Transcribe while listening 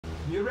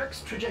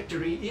Murex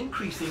trajectory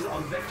increasing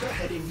on vector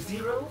heading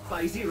 0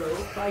 by 0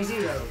 by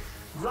 0.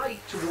 Right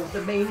toward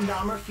the main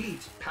Narmer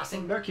fleet,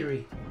 passing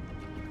Mercury.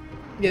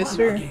 Yes,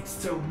 sir.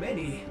 Against so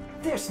many,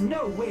 there's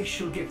no way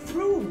she'll get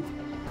through.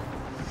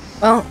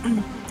 Well,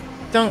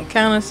 don't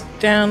count us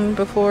down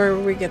before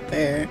we get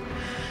there.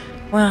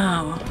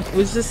 Wow.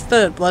 Was this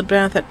the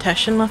bloodbath that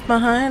Teshin left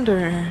behind,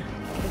 or...?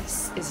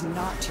 This is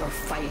not your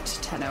fight,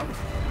 Tenno.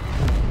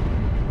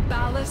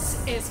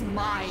 Ballas is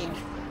mine.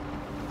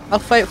 I'll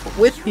fight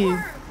with you.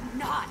 You're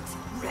not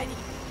ready.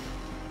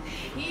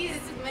 He's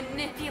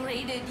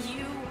manipulated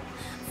you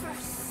for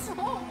so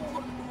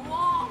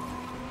long.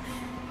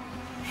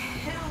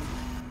 He'll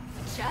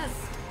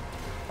just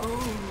own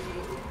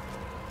you.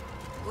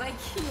 Like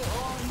he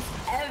owns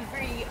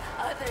every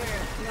other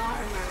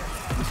Narmer.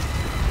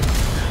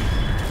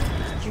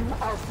 You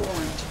are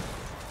warned.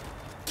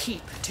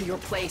 Keep to your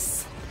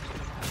place.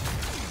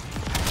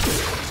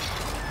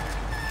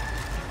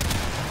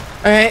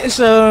 Alright,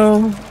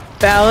 so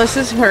Ballas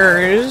is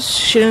hers.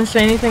 She didn't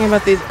say anything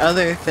about these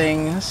other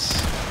things.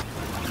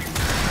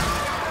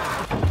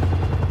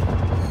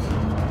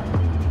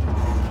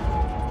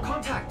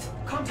 Contact!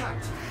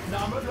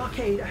 Narmer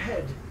blockade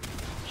ahead.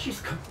 She's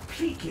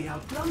completely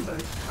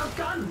outnumbered,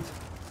 outgunned.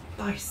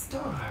 By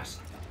stars.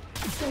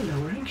 They're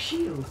lowering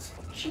shields.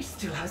 She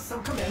still has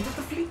some command of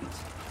the fleet.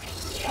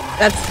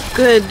 That's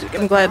good.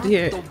 I'm glad to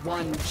hear it. The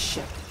one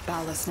ship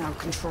Ballas now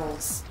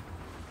controls.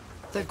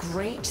 The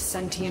great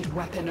sentient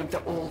weapon of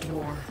the old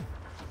war.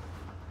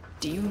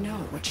 Do you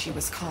know what she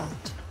was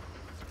called?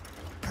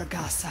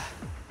 Pergasa.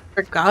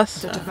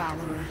 Pergasa. The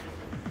Devourer.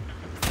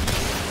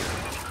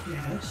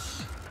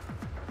 Yes,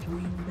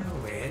 we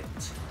know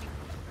it.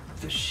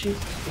 The ship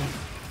that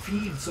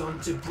feeds on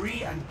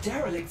debris and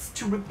derelicts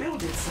to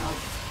rebuild itself.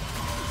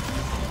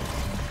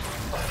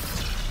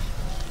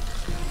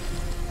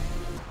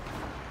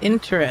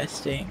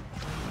 Interesting.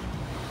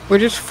 We're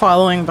just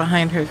following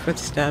behind her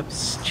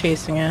footsteps,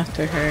 chasing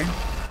after her.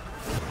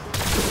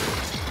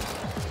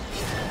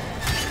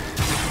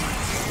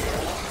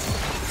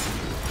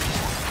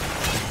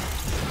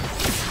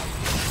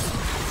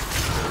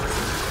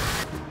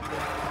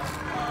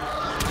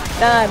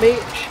 Die,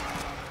 bitch!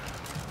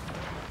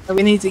 But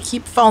we need to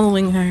keep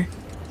following her.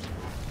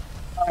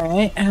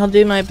 Alright, I'll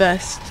do my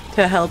best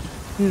to help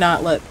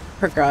not let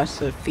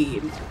Pergasa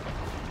feed.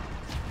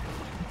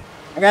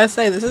 I gotta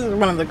say, this is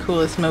one of the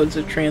coolest modes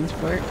of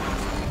transport.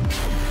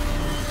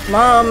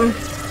 Mom!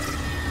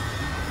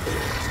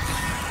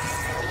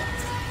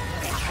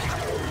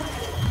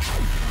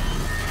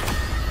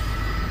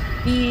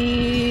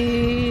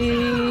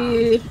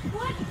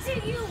 What do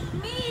you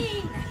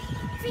mean?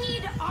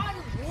 Feed on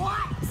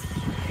what?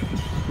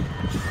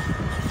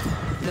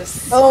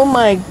 Oh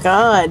my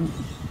god.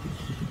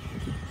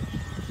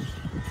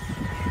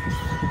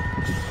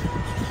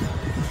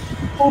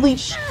 Holy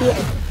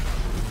shit.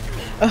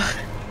 Ugh,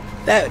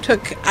 that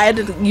took... I had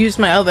to use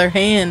my other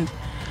hand.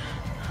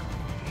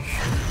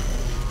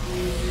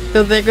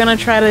 So they're gonna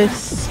try to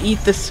eat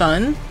the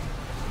sun?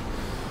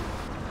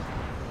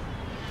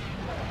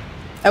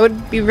 That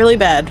would be really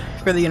bad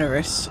for the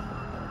universe.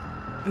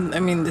 I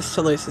mean, the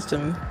solar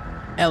system.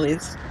 At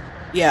least.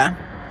 Yeah.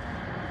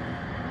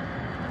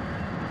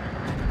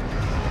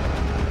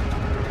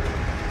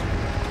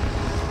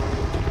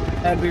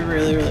 That would be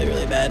really, really,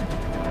 really bad.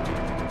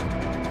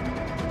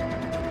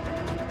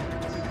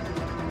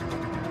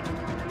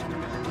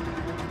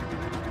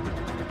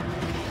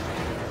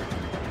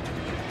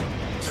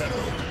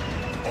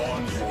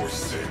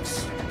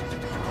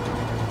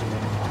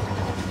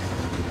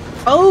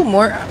 Oh,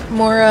 more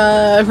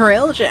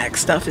Railjack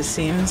stuff, it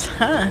seems,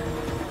 huh?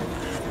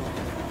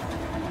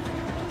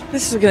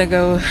 This is gonna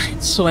go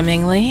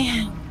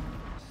swimmingly.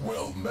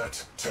 Well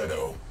met,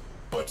 Tenno,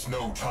 but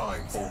no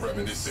time for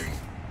reminiscing.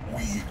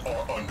 We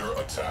are under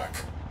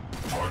attack.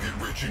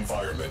 Target-rich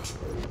environment.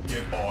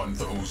 Get on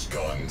those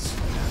guns.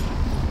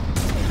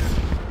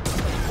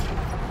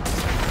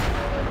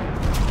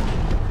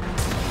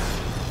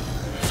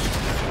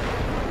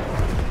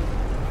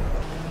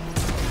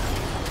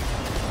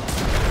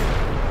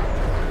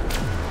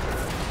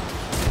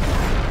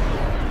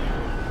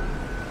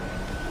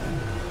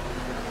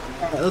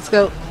 Alright, let's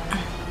go.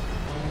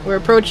 We're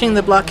approaching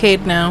the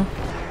blockade now.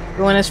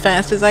 Going as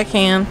fast as I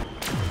can.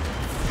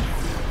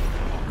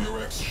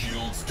 Murex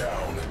shields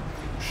down.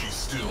 She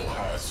still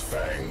has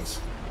fangs.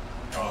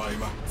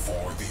 Time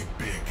for the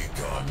big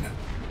gun.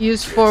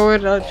 Use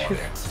forward, I'll shoot.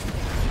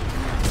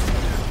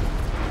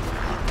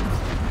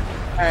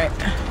 Alright.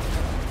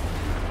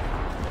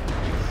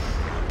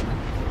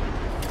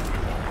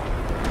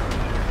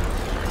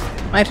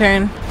 My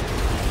turn.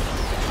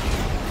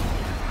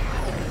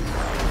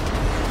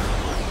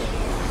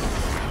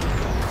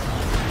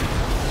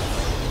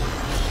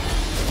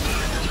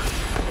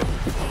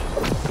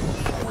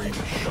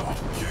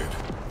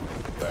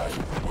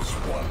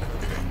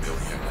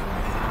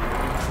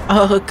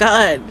 Oh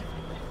god.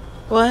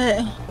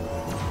 What?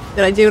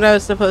 Did I do what I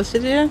was supposed to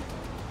do?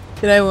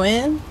 Did I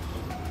win?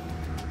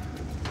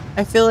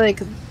 I feel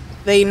like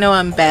they know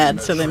I'm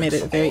bad, so they made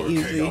it very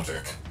easy.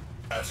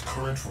 At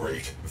current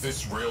rate,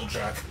 this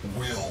railjack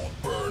will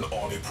burn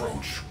on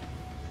approach.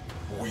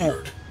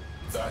 Weird.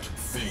 That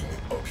thing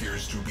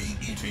appears to be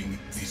eating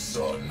the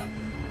sun.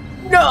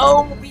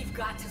 No! We've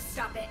got to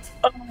stop it.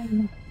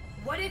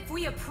 What if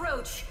we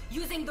approach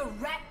using the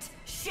wrecked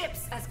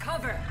ships as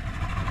cover?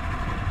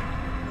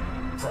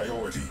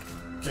 Priority.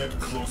 Get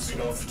close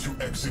enough to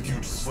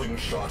execute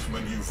slingshot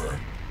maneuver.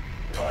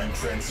 Time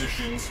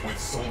transitions with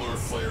solar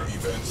flare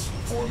events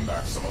for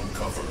maximum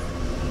cover.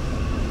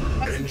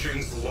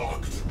 Engines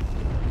locked.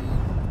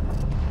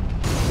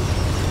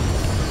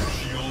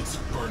 Shields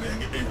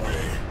burning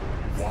away.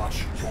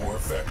 Watch your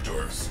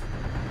vectors.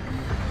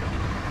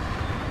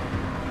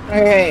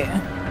 Alright.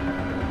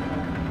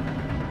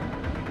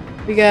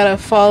 We gotta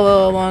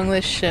follow along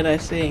this shit, I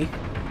see.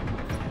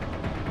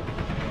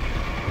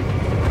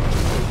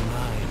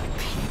 My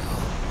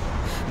people,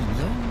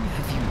 long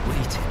have you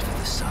waited for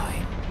the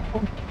sign.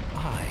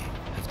 I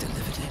have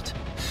delivered it.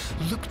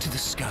 Look to the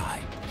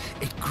sky.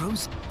 It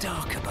grows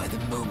darker by the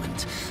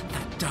moment.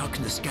 That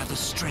darkness gathers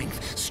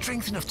strength,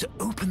 strength enough to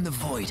open the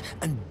void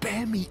and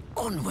bear me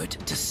onward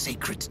to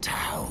sacred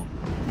Tau.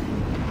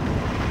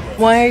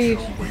 Why are you...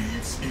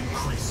 Waves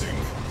increasing.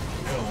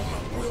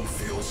 Helm will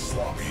feel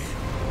sloppy.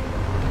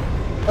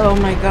 Oh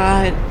my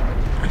god.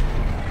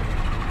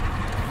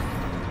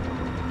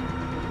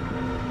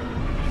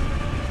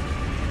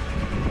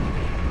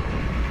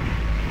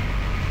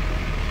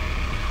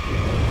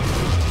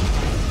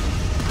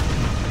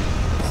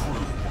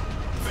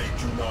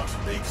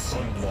 Make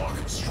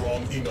sunblock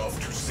strong enough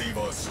to save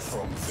us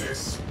from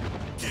this.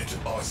 Get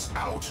us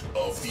out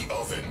of the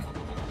oven.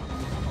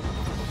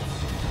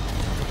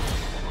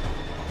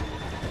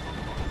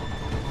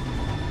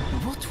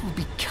 What will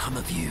become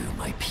of you,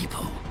 my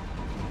people?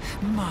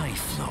 My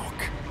flock?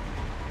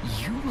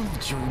 You will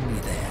join me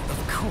there,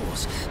 of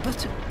course,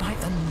 but by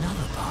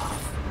another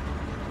path.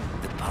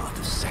 The path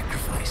of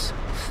sacrifice.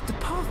 The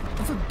path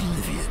of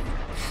oblivion.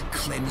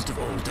 Cleansed of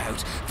all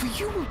doubt, for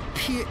you will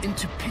peer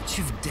into pitch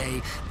of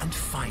day and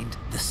find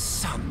the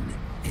sun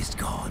is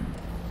gone.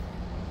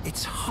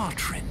 Its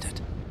heart-rendered,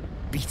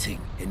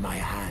 beating in my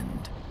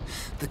hand.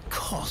 The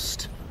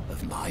cost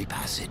of my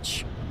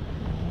passage.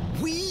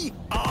 We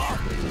are...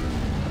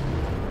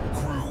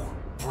 Crew,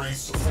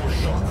 brace for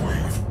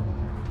shockwave.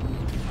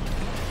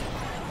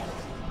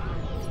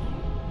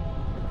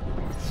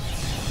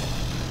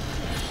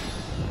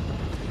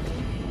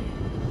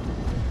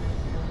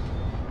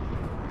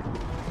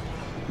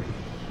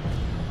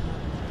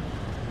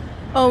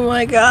 Oh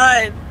my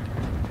god.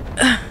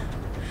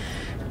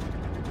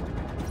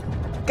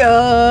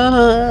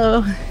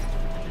 Go.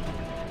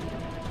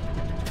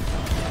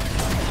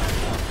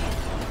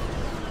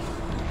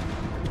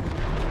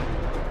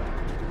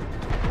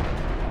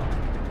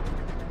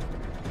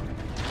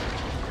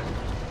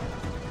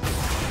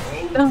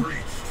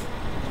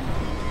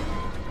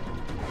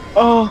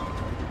 Oh.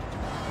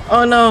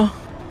 Oh no.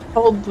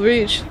 Hold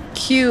breach.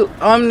 Q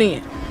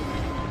Omni.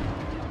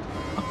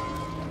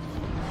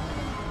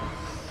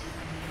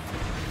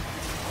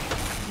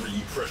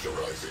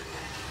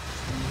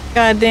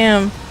 God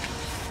damn.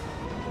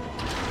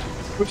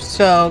 We're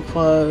so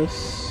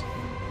close.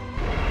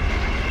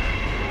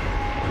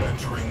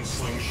 Entering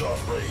slingshot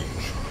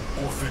range.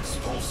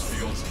 Orphix pulse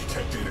fields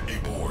detected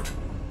aboard.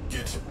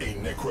 Get a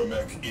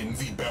necromech in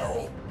the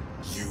barrel.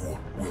 You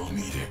will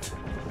need it.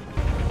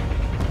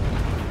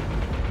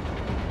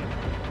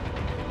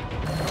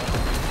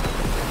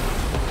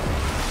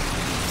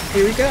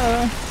 Here we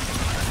go.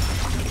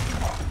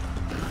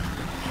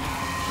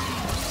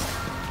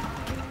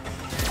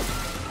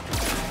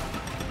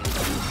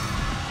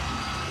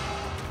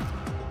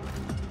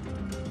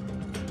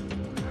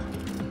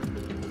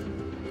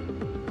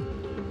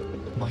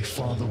 My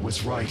father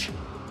was right,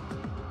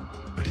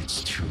 but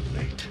it's too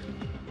late.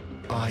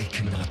 I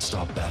cannot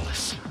stop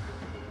Ballas.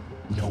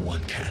 No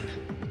one can.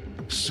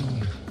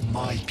 Soon,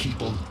 my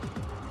people,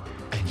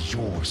 and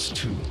yours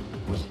too,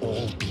 will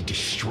all be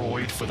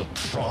destroyed for the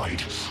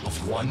pride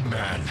of one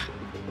man.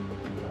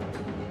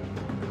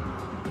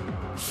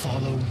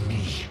 Follow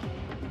me.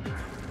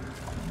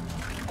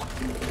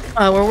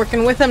 We're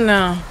working with him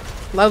now.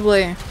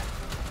 Lovely.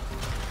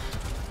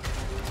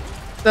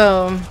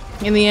 So,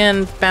 in the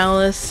end,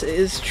 Ballas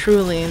is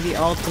truly the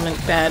ultimate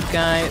bad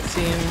guy, it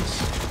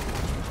seems.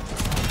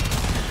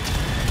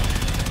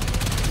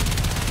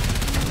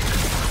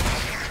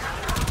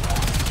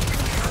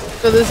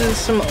 So this is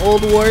some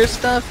old war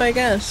stuff, I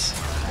guess.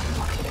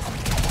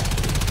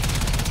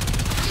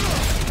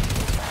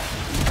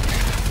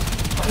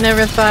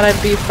 Never thought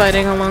I'd be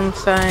fighting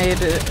alongside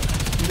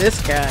this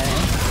guy.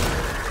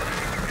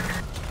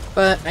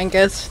 But I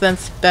guess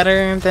that's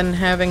better than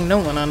having no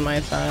one on my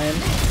side.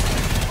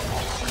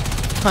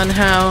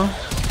 Hunhow,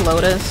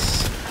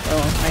 Lotus.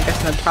 Oh, I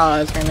guess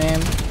Nata is her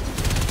name.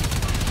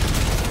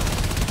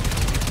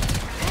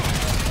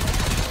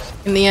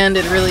 In the end,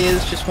 it really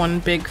is just one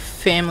big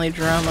family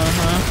drama,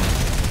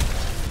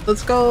 huh?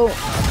 Let's go.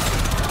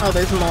 Oh,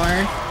 there's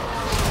more.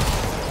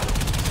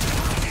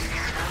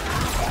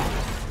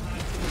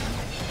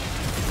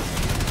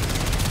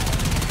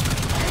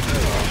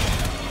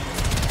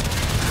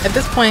 At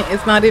this point,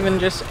 it's not even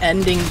just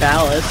ending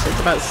Ballast, it's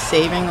about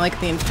saving like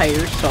the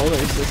entire solar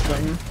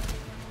system.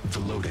 The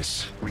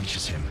Lotus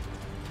reaches him.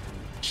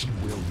 He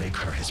will make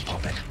her his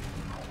puppet.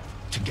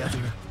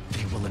 Together,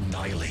 they will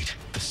annihilate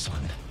the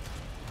sun.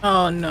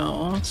 Oh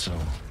no. And so,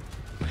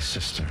 my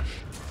sister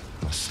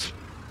must...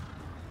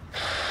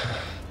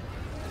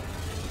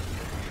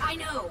 I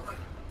know.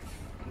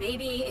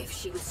 Maybe if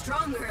she was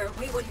stronger,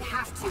 we wouldn't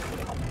have to.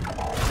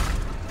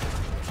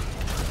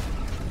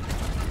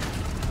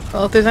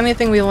 Well, if there's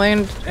anything we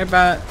learned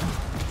about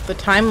the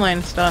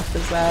timeline stuff,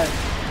 is that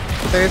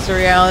there's a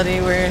reality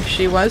where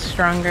she was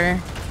stronger.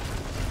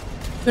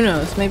 Who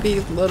knows?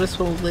 Maybe Lotus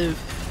will live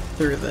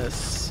through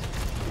this.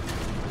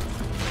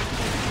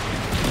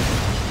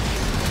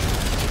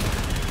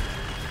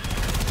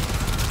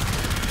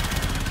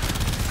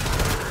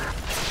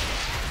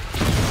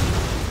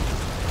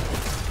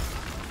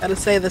 Gotta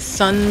say, the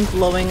sun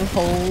blowing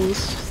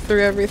holes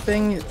through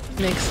everything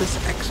makes this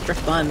extra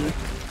fun.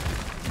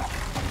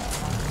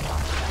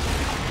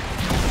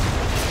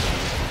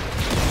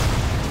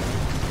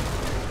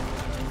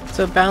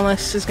 So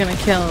Ballast is gonna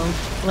kill,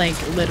 like,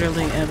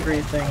 literally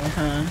everything,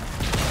 huh?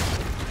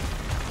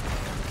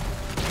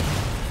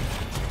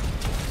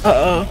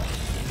 Uh-oh.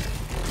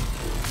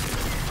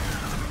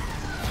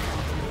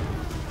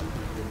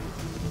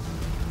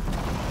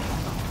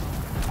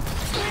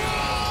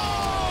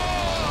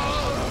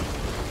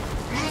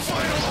 The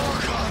final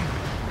Archon!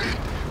 It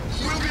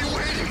will be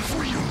waiting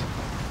for you!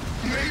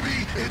 Maybe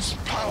its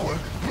power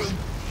will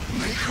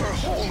make her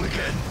whole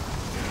again.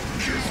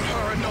 Give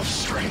her enough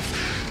strength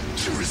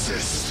to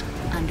resist.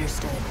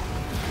 Understood.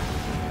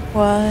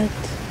 What?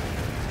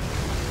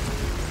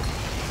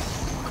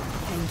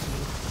 Thank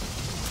you.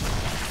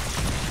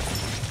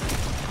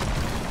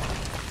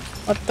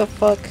 What the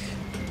fuck?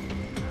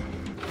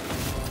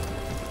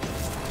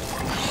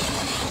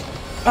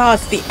 Oh,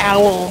 it's the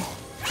owl.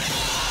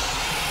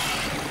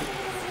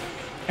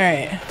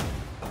 Alright.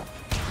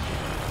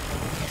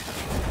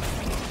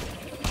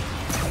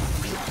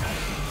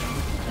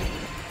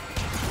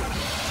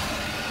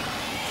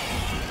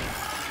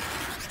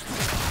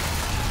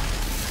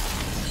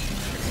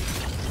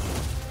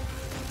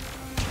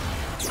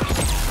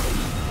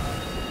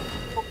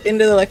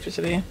 Into the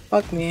electricity.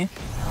 Fuck me.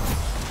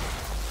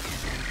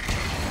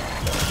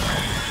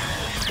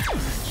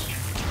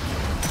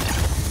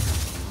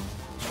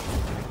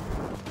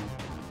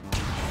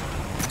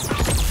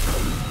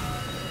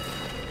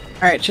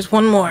 Alright, just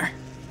one more.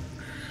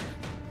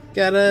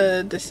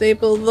 Gotta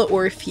disable the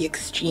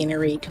Orpheus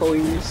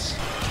generators.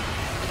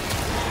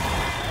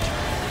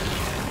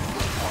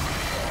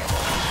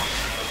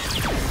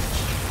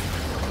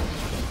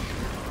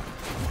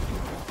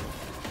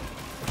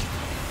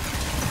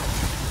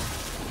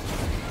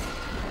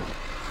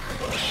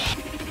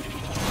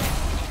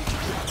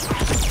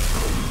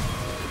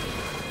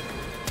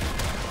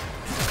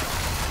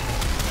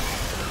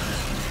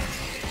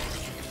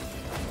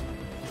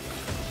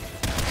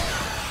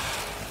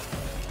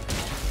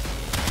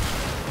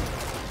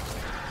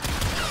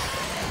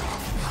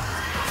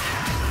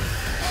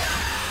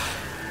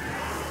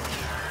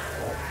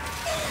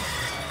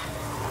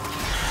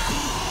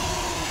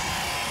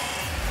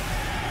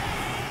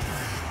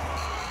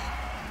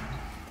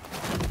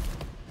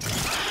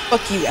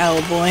 Fuck you,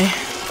 owl boy.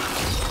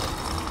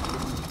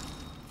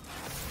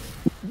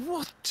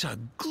 What a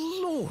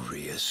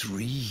glorious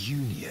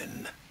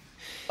reunion.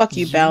 Fuck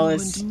you,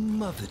 Ballast. You and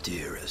Mother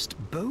Dearest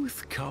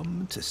both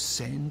come to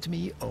send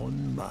me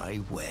on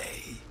my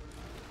way.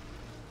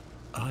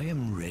 I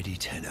am ready,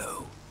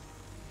 Tenno.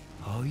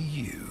 Are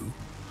you?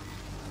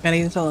 Ready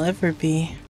as I'll ever be.